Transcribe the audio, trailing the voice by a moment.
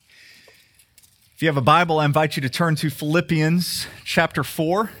If you have a Bible, I invite you to turn to Philippians chapter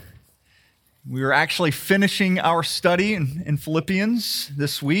 4. We are actually finishing our study in Philippians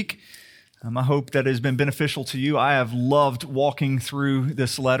this week. I hope that it has been beneficial to you. I have loved walking through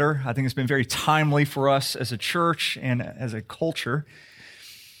this letter. I think it's been very timely for us as a church and as a culture.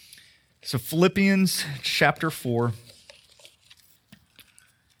 So Philippians chapter 4,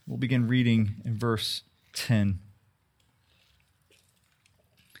 we'll begin reading in verse 10.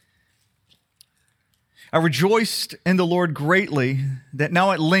 I rejoiced in the Lord greatly that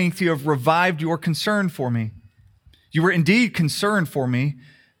now at length you have revived your concern for me. You were indeed concerned for me,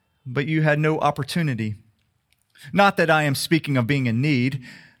 but you had no opportunity. Not that I am speaking of being in need,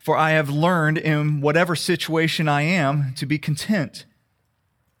 for I have learned in whatever situation I am to be content.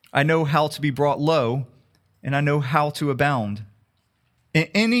 I know how to be brought low, and I know how to abound. In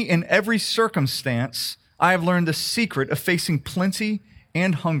any and every circumstance, I have learned the secret of facing plenty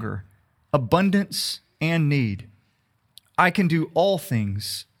and hunger, abundance and need. I can do all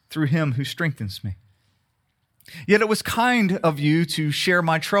things through him who strengthens me. Yet it was kind of you to share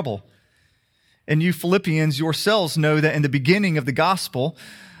my trouble. And you Philippians yourselves know that in the beginning of the gospel,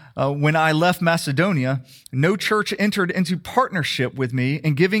 when I left Macedonia, no church entered into partnership with me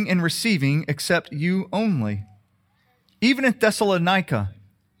in giving and receiving except you only. Even in Thessalonica,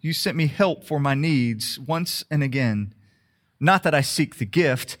 you sent me help for my needs once and again. Not that I seek the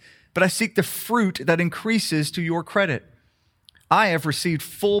gift, but I seek the fruit that increases to your credit. I have received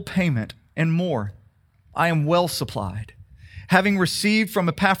full payment and more. I am well supplied, having received from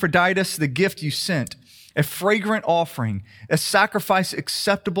Epaphroditus the gift you sent, a fragrant offering, a sacrifice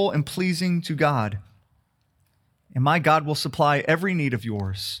acceptable and pleasing to God. And my God will supply every need of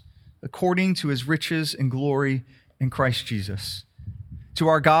yours, according to his riches and glory in Christ Jesus. To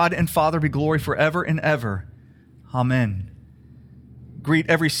our God and Father be glory forever and ever. Amen. Greet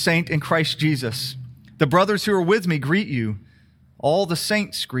every saint in Christ Jesus. The brothers who are with me greet you. All the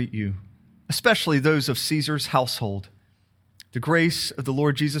saints greet you, especially those of Caesar's household. The grace of the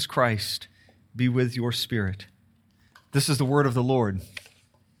Lord Jesus Christ be with your spirit. This is the word of the Lord.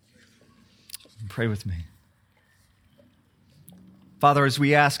 Pray with me. Father, as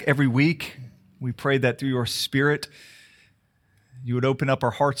we ask every week, we pray that through your Spirit, you would open up our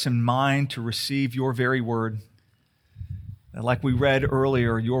hearts and mind to receive your very word. That, like we read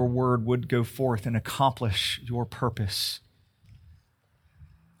earlier, your word would go forth and accomplish your purpose.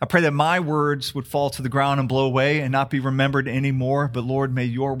 I pray that my words would fall to the ground and blow away and not be remembered anymore, but Lord, may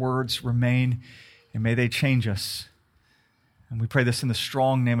your words remain and may they change us. And we pray this in the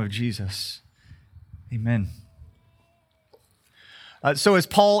strong name of Jesus. Amen. So as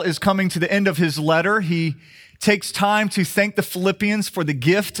Paul is coming to the end of his letter, he takes time to thank the Philippians for the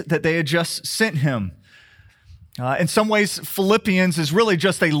gift that they had just sent him. In some ways, Philippians is really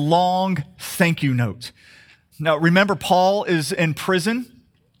just a long thank you note. Now, remember, Paul is in prison,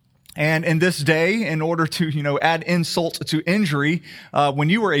 and in this day, in order to, add insult to injury, when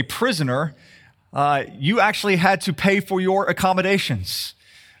you were a prisoner, you actually had to pay for your accommodations.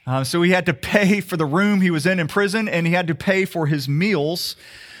 So he had to pay for the room he was in prison, and he had to pay for his meals.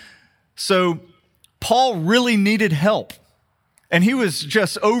 So Paul really needed help. And he was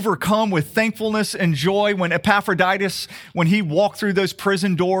just overcome with thankfulness and joy when Epaphroditus, when he walked through those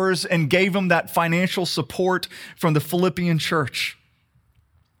prison doors and gave him that financial support from the Philippian church.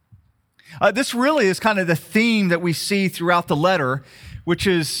 This really is kind of the theme that we see throughout the letter, which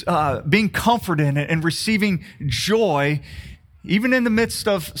is being comforted and receiving joy even in the midst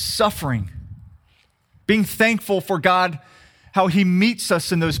of suffering. Being thankful for God, how he meets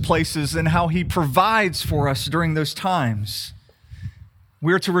us in those places and how he provides for us during those times.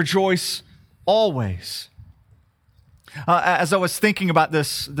 We are to rejoice always. As I was thinking about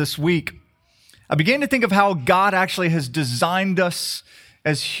this week, I began to think of how God actually has designed us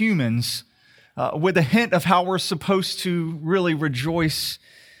as humans with a hint of how we're supposed to really rejoice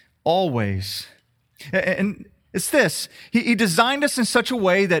always. And it's this. He designed us in such a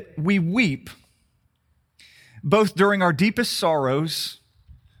way that we weep both during our deepest sorrows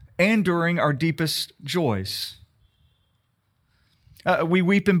and during our deepest joys. We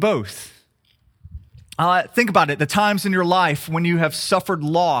weep in both. Think about it, the times in your life when you have suffered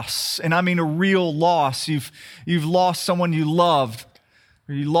loss, and I mean a real loss. You've lost someone you loved,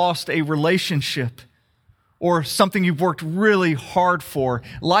 or you lost a relationship, or something you've worked really hard for.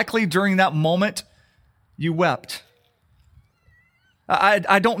 Likely during that moment, you wept.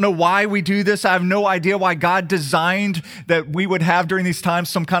 I don't know why we do this. I have no idea why God designed that we would have during these times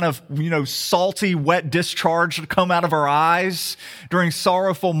some kind of, salty, wet discharge to come out of our eyes during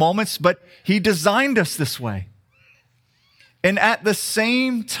sorrowful moments, but he designed us this way. And at the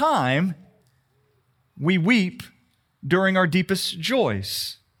same time, we weep during our deepest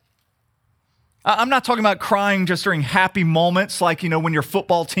joys. I'm not talking about crying just during happy moments like, when your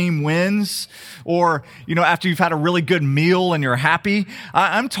football team wins or, after you've had a really good meal and you're happy.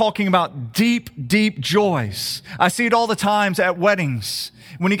 I'm talking about deep, deep joys. I see it all the times at weddings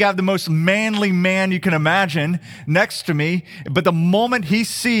when you have the most manly man you can imagine next to me, but the moment he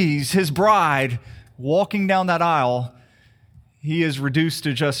sees his bride walking down that aisle, he is reduced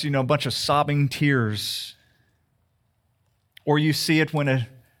to just, a bunch of sobbing tears. Or you see it when a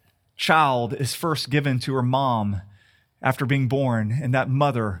child is first given to her mom after being born, and that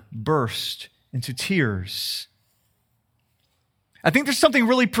mother burst into tears. I think there's something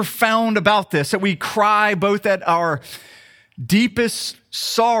really profound about this, that we cry both at our deepest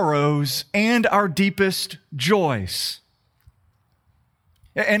sorrows and our deepest joys.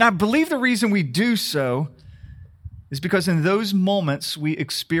 And I believe the reason we do so is because in those moments we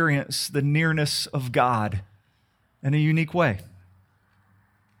experience the nearness of God in a unique way.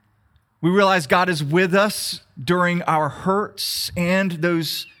 We realize God is with us during our hurts and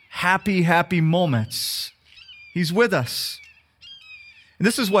those happy, happy moments. He's with us. And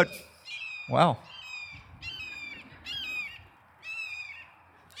this is wow.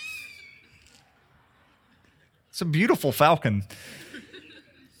 It's a beautiful falcon.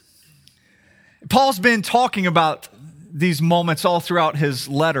 Paul's been talking about these moments all throughout his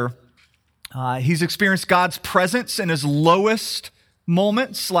letter. He's experienced God's presence in his lowest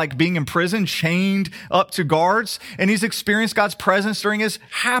moments, like being in prison, chained up to guards, and he's experienced God's presence during his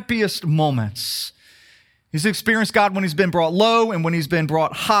happiest moments. He's experienced God when he's been brought low and when he's been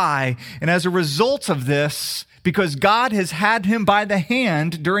brought high. And as a result of this, because God has had him by the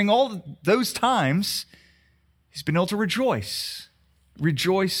hand during all those times, he's been able to rejoice.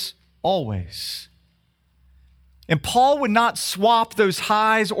 Rejoice always. And Paul would not swap those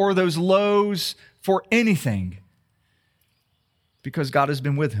highs or those lows for anything, because God has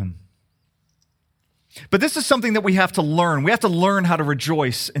been with him. But this is something that we have to learn. We have to learn how to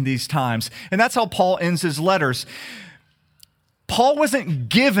rejoice in these times. And that's how Paul ends his letters. Paul wasn't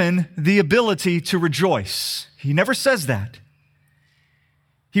given the ability to rejoice. He never says that.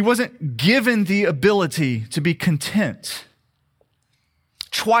 He wasn't given the ability to be content.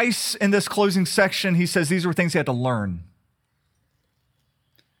 Twice in this closing section, he says these were things he had to learn.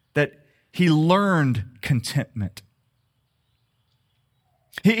 That he learned contentment.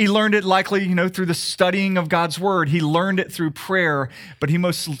 He learned it likely, through the studying of God's word. He learned it through prayer, but he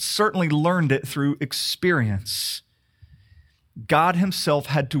most certainly learned it through experience. God himself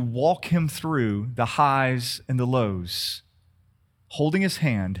had to walk him through the highs and the lows, holding his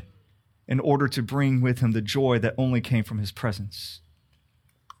hand in order to bring with him the joy that only came from his presence.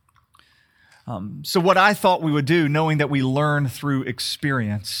 So what I thought we would do, knowing that we learn through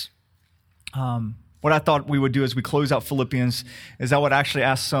experience, what I thought we would do as we close out Philippians is I would actually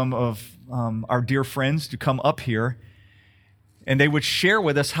ask some of our dear friends to come up here, and they would share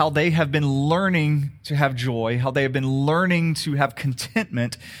with us how they have been learning to have joy, how they have been learning to have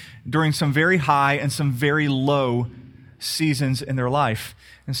contentment during some very high and some very low seasons in their life.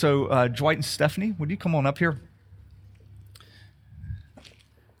 And so Dwight and Stephanie, would you come on up here?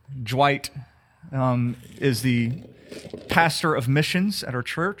 Dwight is the pastor of missions at our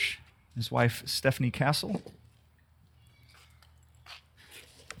church. His wife, Stephanie Castle.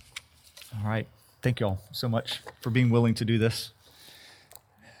 All right. Thank you all so much for being willing to do this.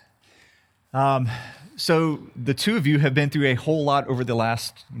 So the two of you have been through a whole lot over the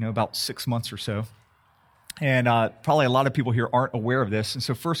last, about 6 months or so. And probably a lot of people here aren't aware of this. And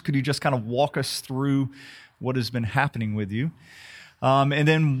so first, could you just kind of walk us through what has been happening with you? And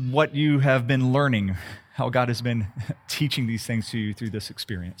then what you have been learning, how God has been teaching these things to you through this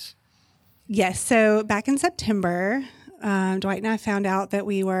experience. Yes. So back in September, Dwight and I found out that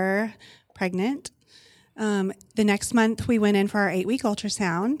we were pregnant. The next month, we went in for our 8-week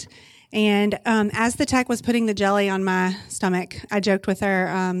ultrasound. And as the tech was putting the jelly on my stomach, I joked with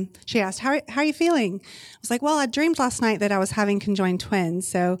her. She asked, how are you feeling? I was like, well, I dreamed last night that I was having conjoined twins.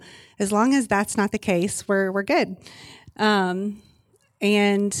 So as long as that's not the case, we're good. And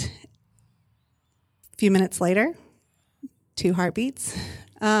a few minutes later, 2 heartbeats.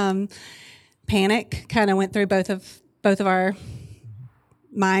 Panic kind of went through both of our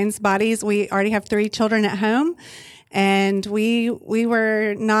minds, bodies. We already have 3 children at home, and we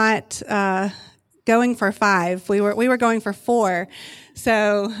were not going for 5. We were going for 4.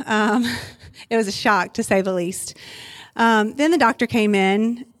 So it was a shock, to say the least. Then the doctor came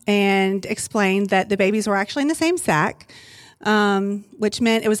in and explained that the babies were actually in the same sac, which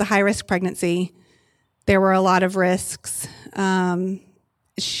meant it was a high-risk pregnancy. There were a lot of risks.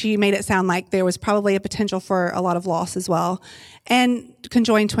 she made it sound like there was probably a potential for a lot of loss as well. And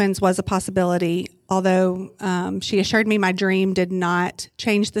conjoined twins was a possibility, although she assured me my dream did not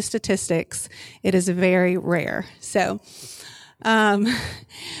change the statistics. It is very rare. So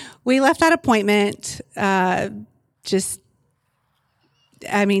we left that appointment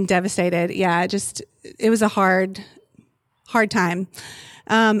devastated. Yeah, it was a hard time.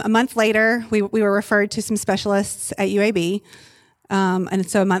 A month later, we were referred to some specialists at UAB. And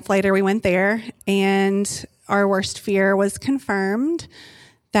so a month later, we went there, and our worst fear was confirmed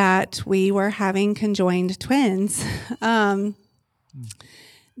that we were having conjoined twins.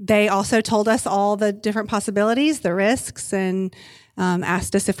 They also told us all the different possibilities, the risks, and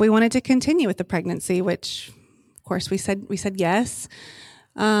asked us if we wanted to continue with the pregnancy, which, of course, we said yes.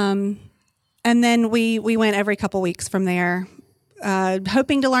 And then we went every couple weeks from there,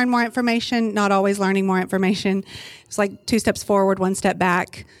 hoping to learn more information, not always learning more information. It's like 2 steps forward, 1 step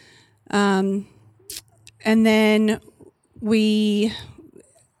back. And then we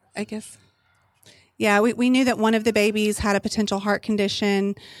knew that one of the babies had a potential heart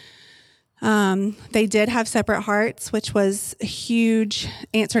condition. They did have separate hearts, which was a huge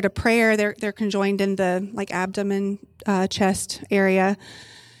answer to prayer. They're conjoined in the abdomen, chest area.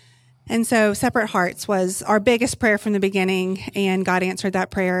 And so separate hearts was our biggest prayer from the beginning, and God answered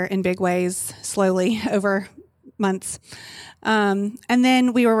that prayer in big ways, slowly over months. And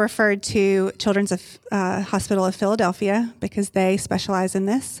then we were referred to Children's Hospital of Philadelphia because they specialize in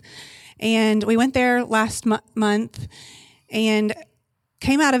this. And we went there last month and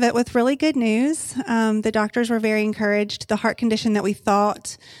came out of it with really good news. The doctors were very encouraged. The heart condition that we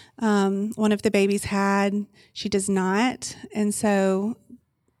thought one of the babies had, she does not. And so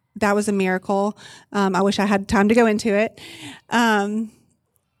that was a miracle. I wish I had time to go into it.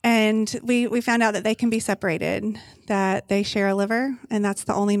 And we found out that they can be separated, that they share a liver, and that's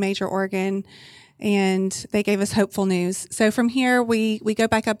the only major organ. And they gave us hopeful news. So from here, we go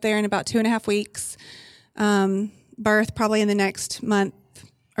back up there in about 2.5 weeks, birth probably in the next month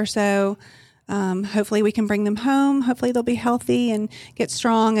or so. Hopefully we can bring them home. Hopefully they'll be healthy and get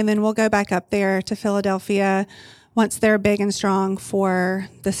strong. And then we'll go back up there to Philadelphia once they're big and strong for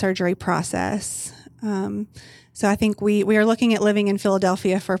the surgery process. So I think we are looking at living in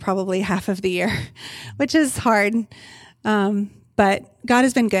Philadelphia for probably half of the year, which is hard. But God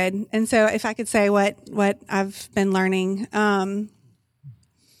has been good. And so if I could say what I've been learning,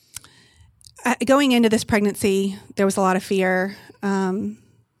 going into this pregnancy, there was a lot of fear.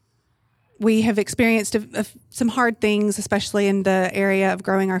 We have experienced some hard things, especially in the area of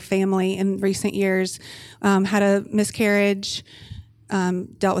growing our family in recent years. Had a miscarriage,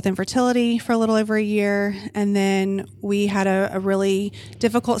 dealt with infertility for a little over a year, and then we had a really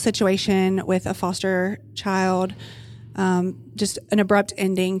difficult situation with a foster child, just an abrupt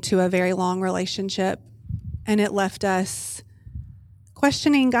ending to a very long relationship. And it left us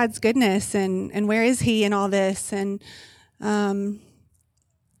questioning God's goodness and where is he in all this, and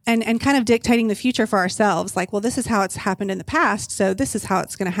kind of dictating the future for ourselves. Like, well, this is how it's happened in the past, so this is how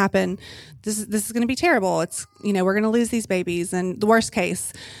it's going to happen. This is going to be terrible. It's, we're going to lose these babies, and the worst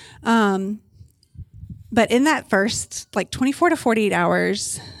case. But in that first 24 to 48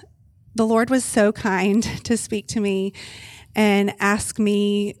 hours, the Lord was so kind to speak to me and ask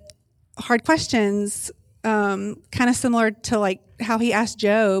me hard questions, kind of similar to how he asked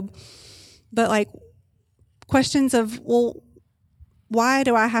Job, but questions of, well, why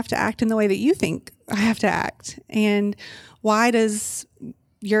do I have to act in the way that you think I have to act? And why does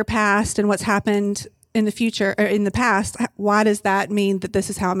your past and what's happened in the future, or in the past, why does that mean that this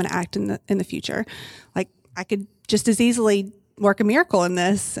is how I'm going to act in the future? I could just as easily work a miracle in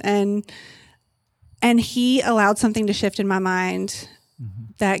this. And he allowed something to shift in my mind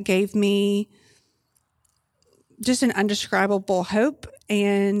that gave me just an indescribable hope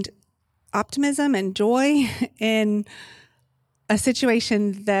and optimism and joy in a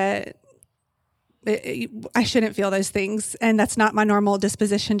situation that I shouldn't feel those things. And that's not my normal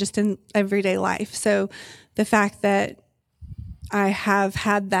disposition just in everyday life. So the fact that I have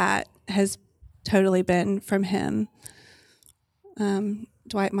had that has totally been from him.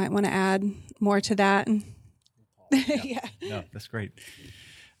 Dwight might want to add more to that. Yeah. No, that's great.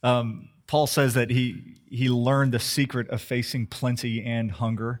 Paul says that he learned the secret of facing plenty and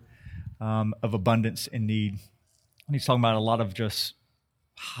hunger, of abundance and need. And he's talking about a lot of just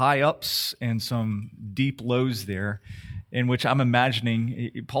high ups and some deep lows there, in which I'm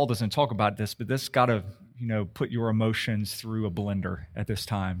imagining, Paul doesn't talk about this, but this got to, put your emotions through a blender at this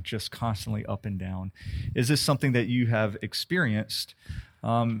time, just constantly up and down. Is this something that you have experienced?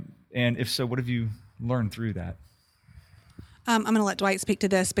 And if so, what have you learned through that? I'm going to let Dwight speak to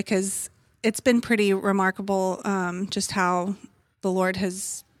this because it's been pretty remarkable just how the Lord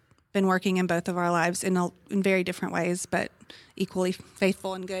has been working in both of our lives in very different ways, but equally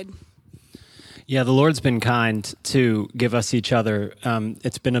faithful and good. Yeah, the Lord's been kind to give us each other.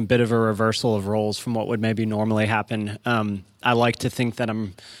 It's been a bit of a reversal of roles from what would maybe normally happen. I like to think that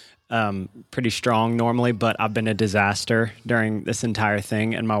I'm pretty strong normally, but I've been a disaster during this entire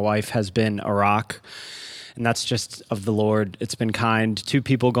thing, and my wife has been a rock. And that's just of the Lord. It's been kind. Two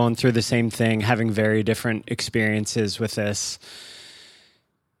people going through the same thing, having very different experiences with this.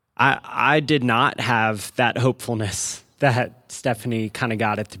 I did not have that hopefulness that Stephanie kind of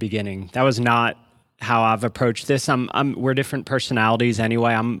got at the beginning. That was not how I've approached this. We're different personalities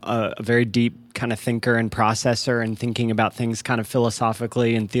anyway. I'm a very deep kind of thinker and processor and thinking about things kind of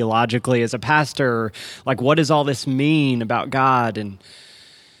philosophically and theologically as a pastor. Like, what does all this mean about God? And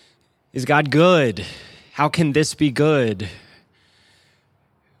is God good? How can this be good?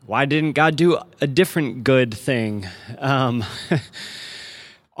 Why didn't God do a different good thing?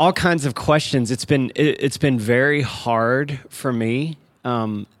 All kinds of questions. It's been very hard for me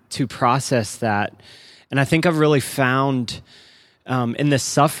to process that, and I think I've really found in this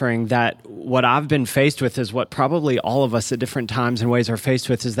suffering that what I've been faced with is what probably all of us at different times and ways are faced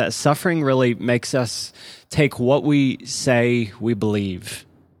with, is that suffering really makes us take what we say we believe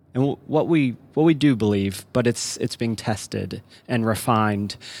and what we do believe, but it's being tested and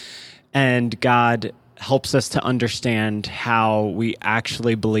refined, and God helps us to understand how we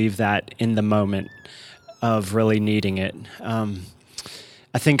actually believe that in the moment of really needing it.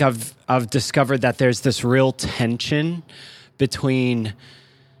 I think I've discovered that there's this real tension between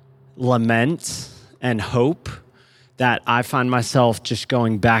lament and hope that I find myself just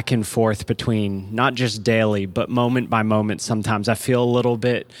going back and forth between, not just daily, but moment by moment. Sometimes I feel a little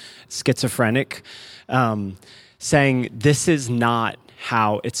bit schizophrenic, saying this is not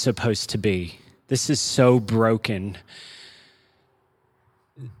how it's supposed to be. This is so broken.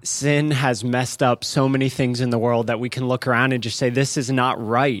 Sin has messed up so many things in the world that we can look around and just say, this is not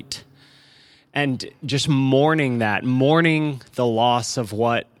right. And just mourning the loss of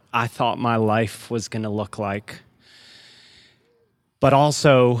what I thought my life was going to look like. But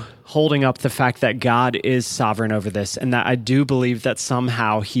also holding up the fact that God is sovereign over this, and that I do believe that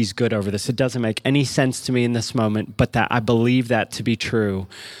somehow he's good over this. It doesn't make any sense to me in this moment, but that I believe that to be true.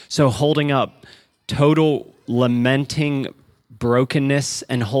 So holding up total lamenting brokenness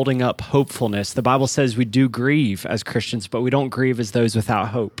and holding up hopefulness. The Bible says we do grieve as Christians, but we don't grieve as those without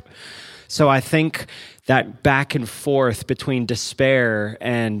hope. So I think that back and forth between despair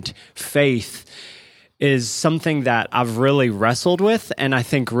and faith is something that I've really wrestled with. And I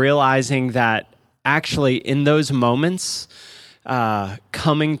think realizing that actually in those moments,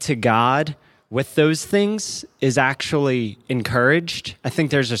 coming to God with those things is actually encouraged. I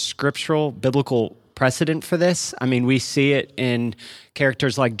think there's a scriptural, biblical precedent for this. I mean, we see it in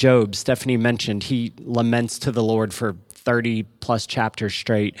characters like Job. Stephanie mentioned he laments to the Lord for 30 plus chapters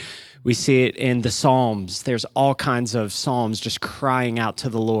straight. We see it in the Psalms. There's all kinds of Psalms just crying out to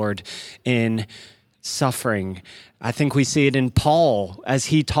the Lord in suffering. I think we see it in Paul as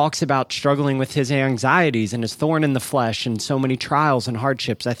he talks about struggling with his anxieties and his thorn in the flesh and so many trials and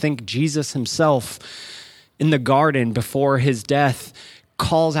hardships. I think Jesus himself in the garden before his death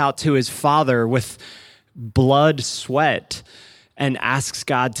calls out to his Father with blood sweat and asks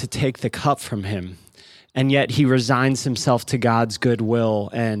God to take the cup from him. And yet he resigns himself to God's goodwill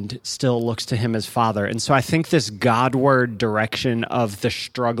and still looks to him as Father. And so I think this Godward direction of the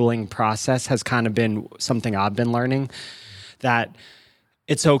struggling process has kind of been something I've been learning, that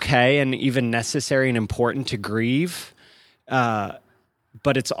it's okay and even necessary and important to grieve, but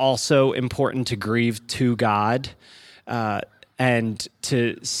it's also important to grieve to God, and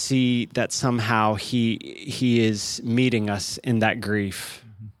to see that somehow he is meeting us in that grief.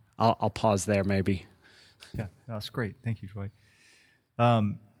 Mm-hmm. I'll pause there maybe. Yeah, that's great. Thank you, Joy.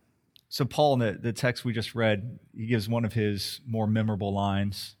 So Paul, in the text we just read, he gives one of his more memorable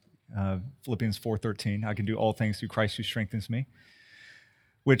lines, Philippians 4:13, I can do all things through Christ who strengthens me,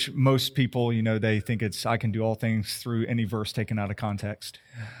 which most people, they think it's, I can do all things through any verse taken out of context.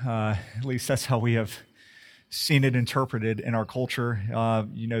 At least that's how we have seen it interpreted in our culture.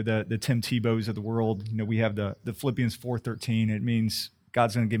 The Tim Tebows of the world, we have the Philippians 4:13. It means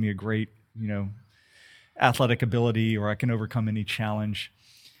God's going to give me a great, athletic ability, or I can overcome any challenge.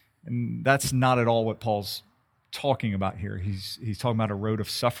 And that's not at all what Paul's talking about here. He's talking about a road of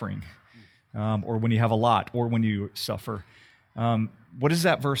suffering, or when you have a lot, or when you suffer. What has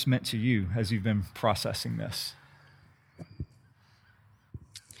that verse meant to you as you've been processing this?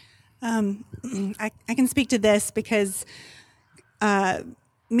 I can speak to this because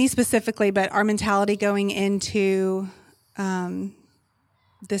me specifically, but our mentality going into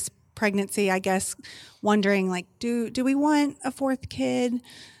this pregnancy, I guess, wondering like, do we want a fourth kid?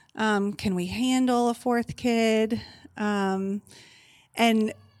 Can we handle a fourth kid? And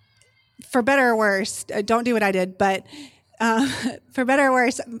for better or worse, don't do what I did, but for better or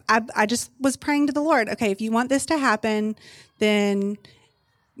worse, I just was praying to the Lord. Okay, if you want this to happen, then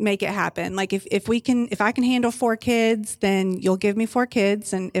make it happen. Like if I can handle 4 kids, then you'll give me 4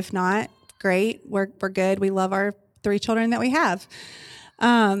 kids. And if not, great. We're good. We love our 3 children that we have.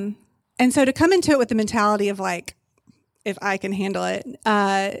 And so to come into it with the mentality of like, if I can handle it,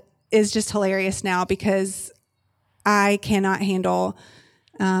 is just hilarious now, because I cannot handle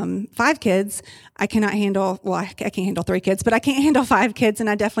 5 kids. I cannot handle, I can't handle 3 kids, but I can't handle 5 kids, and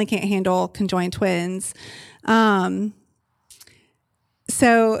I definitely can't handle conjoined twins.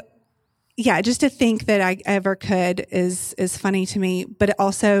 So yeah, just to think that I ever could is funny to me, but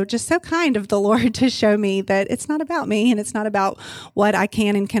also just so kind of the Lord to show me that it's not about me and it's not about what I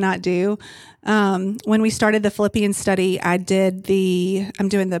can and cannot do. When we started the Philippians study, I'm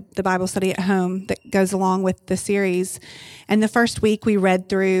doing the Bible study at home that goes along with the series. And the first week we read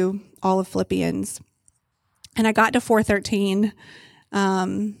through all of Philippians, and I got to 4:13.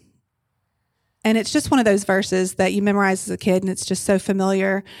 And it's just one of those verses that you memorize as a kid, and it's just so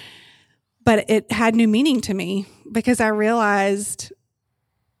familiar. But it had new meaning to me, because I realized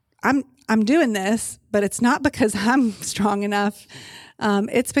I'm doing this, but it's not because I'm strong enough.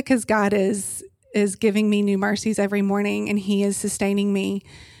 It's because God is giving me new mercies every morning, and He is sustaining me.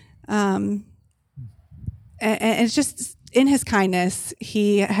 And it's just in His kindness,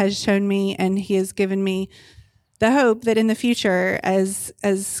 He has shown me, and He has given me the hope that in the future, as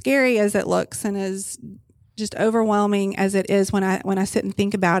scary as it looks and as just overwhelming as it is when I sit and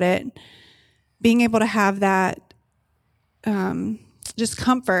think about it, being able to have that just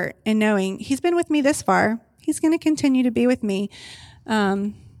comfort in knowing He's been with me this far, He's going to continue to be with me.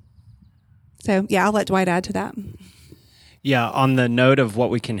 So yeah, I'll let Dwight add to that. Yeah, on the note of what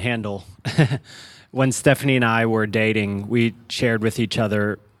we can handle, when Stephanie and I were dating, we shared with each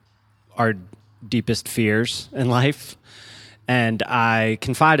other our deepest fears in life. And I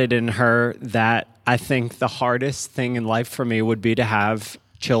confided in her that I think the hardest thing in life for me would be to have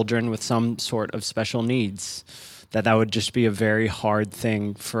children with some sort of special needs, that would just be a very hard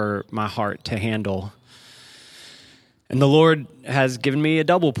thing for my heart to handle. And the Lord has given me a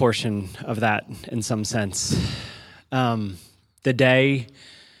double portion of that in some sense. The day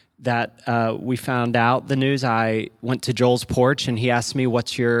that we found out the news, I went to Joel's porch and he asked me,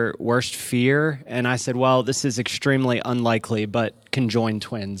 "What's your worst fear?" And I said, well, this is extremely unlikely, but conjoined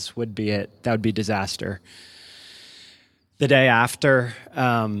twins would be it. That would be disaster. The day after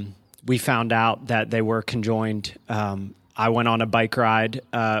we found out that they were conjoined, I went on a bike ride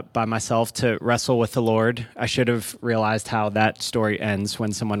by myself to wrestle with the Lord. I should have realized how that story ends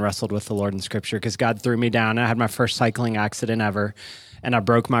when someone wrestled with the Lord in Scripture, because God threw me down. I had my first cycling accident ever, and I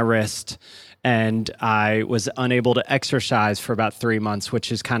broke my wrist, and I was unable to exercise for about 3 months,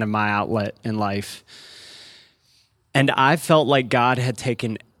 which is kind of my outlet in life. And I felt like God had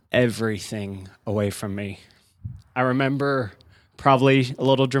taken everything away from me. I remember probably a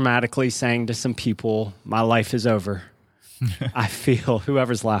little dramatically saying to some people, "My life is over." I feel,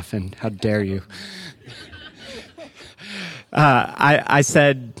 whoever's laughing, how dare you? I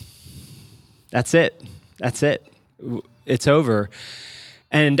said, that's it. It's over.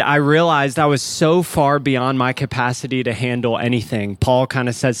 And I realized I was so far beyond my capacity to handle anything. Paul kind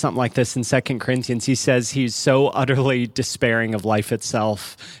of says something like this in 2 Corinthians. He says he's so utterly despairing of life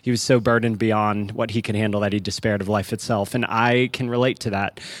itself. He was so burdened beyond what he could handle that he despaired of life itself. And I can relate to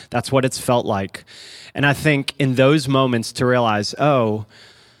that. That's what it's felt like. And I think in those moments to realize, oh,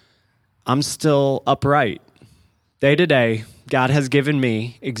 I'm still upright. Day to day, God has given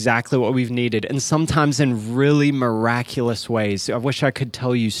me exactly what we've needed, and sometimes in really miraculous ways. I wish I could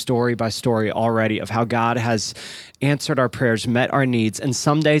tell you story by story already of how God has answered our prayers, met our needs, and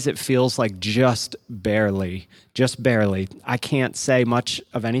some days it feels like just barely. I can't say much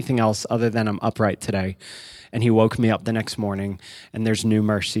of anything else other than I'm upright today. And He woke me up the next morning, and there's new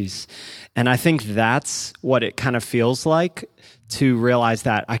mercies. And I think that's what it kind of feels like, to realize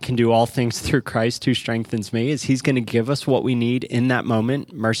that I can do all things through Christ who strengthens me, is He's going to give us what we need in that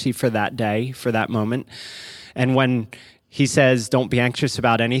moment, mercy for that day, for that moment. And when He says, don't be anxious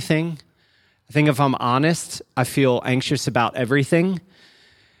about anything, I think if I'm honest, I feel anxious about everything.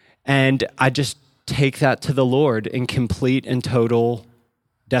 And I just take that to the Lord in complete and total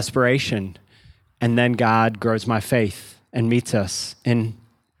desperation. And then God grows my faith and meets us in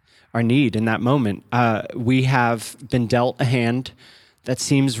our need in that moment. We have been dealt a hand that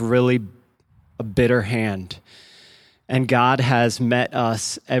seems really a bitter hand. And God has met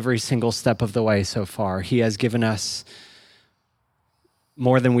us every single step of the way so far. He has given us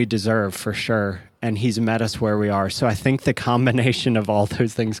more than we deserve, for sure. And he's met us where we are. So I think the combination of all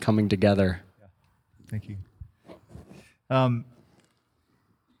those things coming together. Thank you.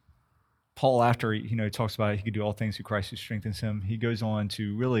 Paul, after he talks about he could do all things through Christ who strengthens him, he goes on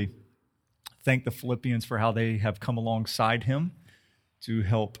to really thank the Philippians for how they have come alongside him to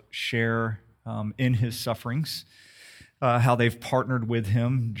help share in his sufferings, how they've partnered with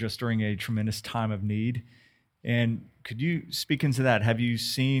him just during a tremendous time of need. And could you speak into that? Have you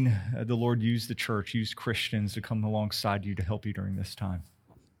seen the Lord use the church, use Christians to come alongside you to help you during this time?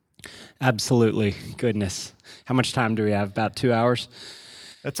 Absolutely. Goodness. How much time do we have? About 2 hours?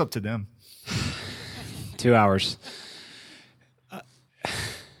 That's up to them. 2 hours.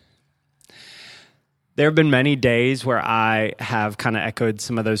 There have been many days where I have kind of echoed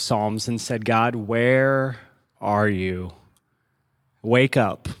some of those Psalms and said, God, where are you? Wake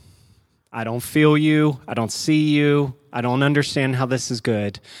up. I don't feel you. I don't see you. I don't understand how this is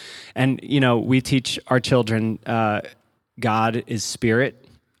good. And, we teach our children, God is spirit,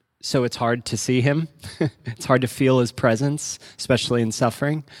 so it's hard to see him. It's hard to feel his presence, especially in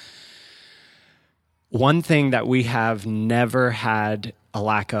suffering. One thing that we have never had a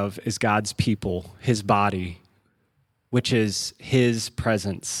lack of is God's people, his body, which is his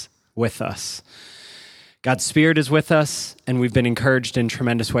presence with us. God's Spirit is with us, and we've been encouraged in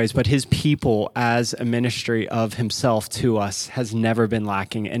tremendous ways, but his people as a ministry of himself to us has never been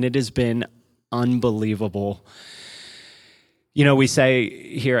lacking, and it has been unbelievable. We say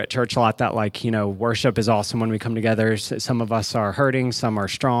here at church a lot that, worship is awesome when we come together. Some of us are hurting, some are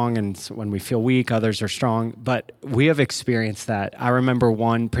strong, and when we feel weak, others are strong. But we have experienced that. I remember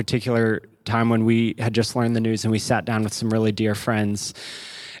one particular time when we had just learned the news and we sat down with some really dear friends,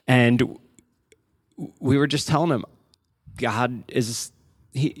 and we were just telling them, God is,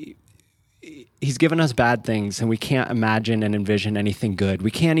 he's given us bad things, and we can't imagine and envision anything good.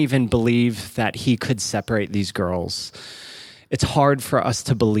 We can't even believe that he could separate these girls. It's hard for us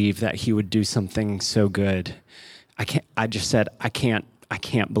to believe that he would do something so good. I just said, I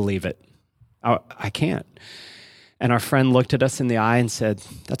can't believe it. I can't. And our friend looked at us in the eye and said,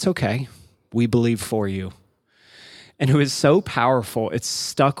 that's okay. We believe for you. And it was so powerful. It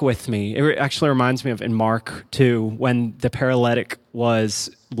stuck with me. It actually reminds me of in Mark 2, when the paralytic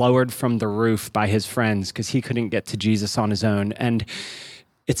was lowered from the roof by his friends because he couldn't get to Jesus on his own. And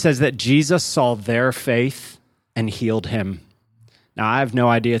it says that Jesus saw their faith and healed him. Now, I have no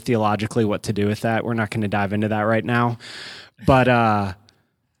idea theologically what to do with that. We're not going to dive into that right now. But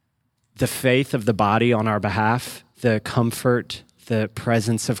the faith of the body on our behalf, the comfort, the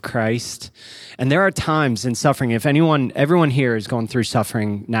presence of Christ. And there are times in suffering, if everyone here is going through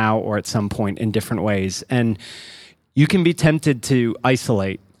suffering now or at some point in different ways, and you can be tempted to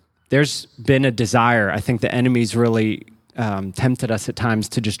isolate. There's been a desire, I think the enemy's really tempted us at times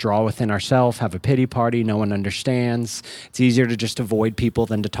to just draw within ourselves, have a pity party, no one understands. It's easier to just avoid people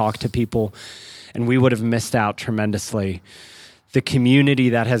than to talk to people. And we would have missed out tremendously. The community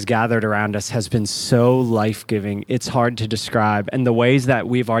that has gathered around us has been so life-giving. It's hard to describe. And the ways that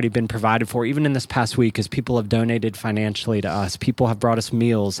we've already been provided for, even in this past week, as people have donated financially to us, people have brought us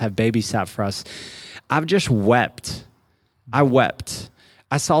meals, have babysat for us. I've just wept. I wept.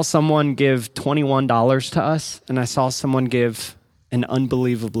 I saw someone give $21 to us, and I saw someone give an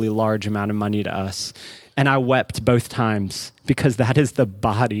unbelievably large amount of money to us. And I wept both times because that is the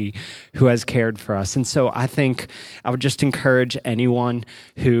body who has cared for us. And so I think I would just encourage anyone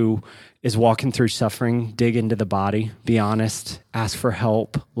who is walking through suffering, dig into the body, be honest, ask for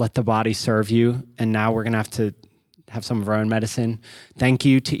help, let the body serve you. And now we're going to have some of our own medicine. Thank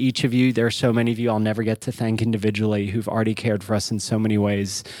you to each of you. There are so many of you I'll never get to thank individually who've already cared for us in so many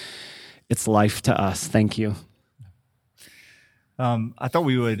ways. It's life to us. Thank you. I thought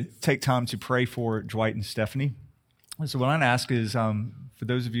we would take time to pray for Dwight and Stephanie. So what I'd ask is, for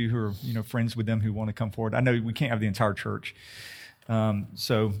those of you who are friends with them who want to come forward, I know we can't have the entire church.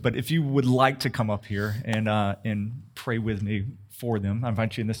 But if you would like to come up here and pray with me for them, I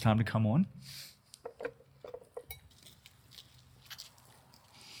invite you in this time to come on.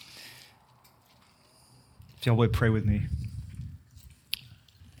 If y'all would pray with me.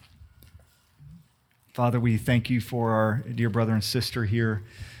 Father, we thank you for our dear brother and sister here.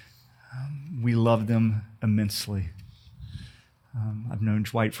 We love them immensely. I've known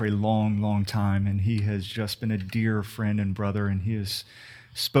Dwight for a long, long time, and he has just been a dear friend and brother, and he has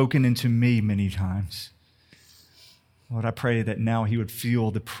spoken into me many times. Lord, I pray that now he would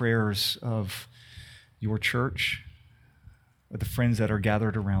feel the prayers of your church, of the friends that are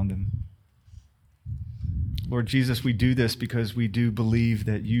gathered around him. Lord Jesus, we do this because we do believe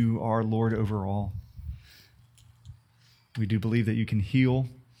that you are Lord over all. We do believe that you can heal.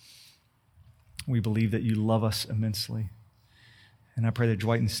 We believe that you love us immensely. And I pray that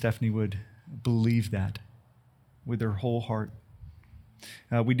Dwight and Stephanie would believe that with their whole heart.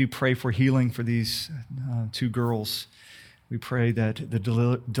 We do pray for healing for these two girls. We pray that the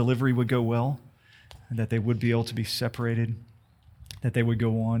delivery would go well, and that they would be able to be separated, that they would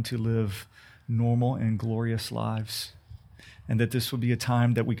go on to live normal and glorious lives, and that this would be a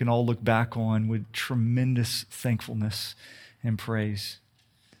time that we can all look back on with tremendous thankfulness and praise.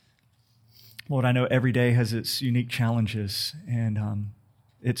 Lord, I know every day has its unique challenges, and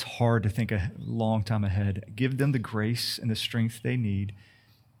it's hard to think a long time ahead. Give them the grace and the strength they need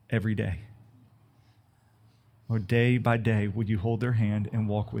every day. Lord, day by day, would you hold their hand and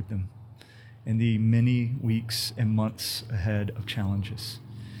walk with them in the many weeks and months ahead of challenges.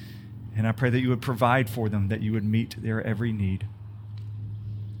 And I pray that you would provide for them, that you would meet their every need.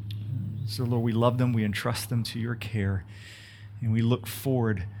 So, Lord, we love them. We entrust them to your care. And we look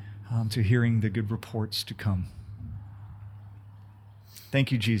forward to hearing the good reports to come.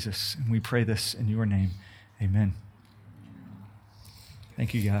 Thank you, Jesus. And we pray this in your name. Amen.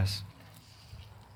 Thank you, guys.